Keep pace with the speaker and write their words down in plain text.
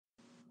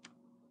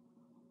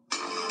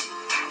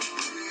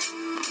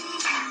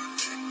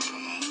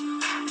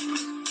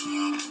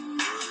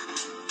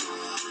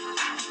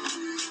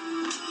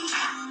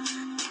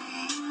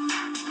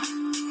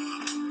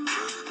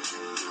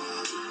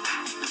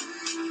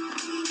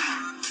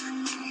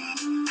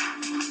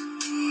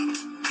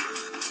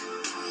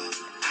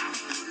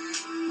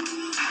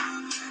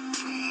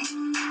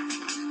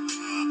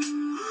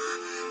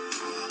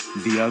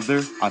The other?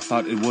 I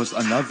thought it was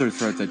another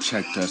threat that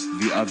checked us.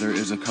 The other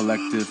is a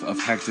collective of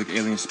hectic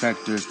alien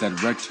specters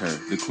that wrecked her.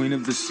 The queen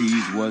of the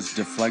seas was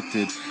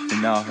deflected,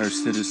 and now her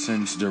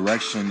citizens'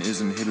 direction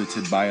is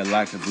inhibited by a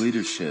lack of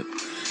leadership.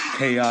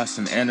 Chaos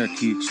and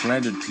anarchy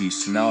slandered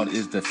peace. Now it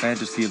is the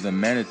fantasy of the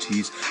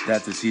manatees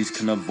that the seas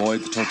can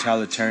avoid the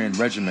totalitarian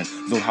regiment.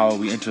 Though how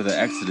we enter the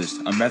Exodus,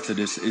 a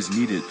Methodist is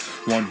needed,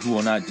 one who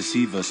will not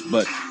deceive us,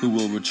 but who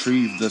will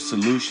retrieve the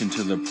solution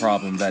to the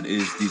problem that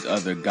is these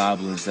other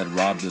goblins that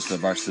robbed us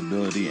of our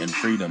stability and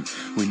freedom.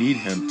 We need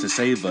him to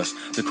save us.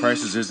 The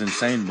crisis is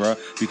insane, bruh,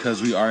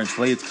 because we are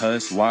enslaved,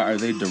 cuz. Why are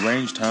they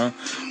deranged, huh?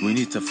 We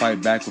need to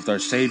fight back with our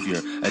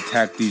savior,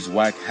 attack these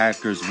whack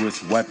hackers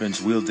with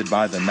weapons wielded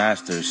by the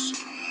masters.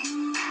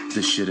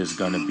 This shit is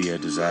gonna be a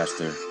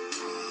disaster.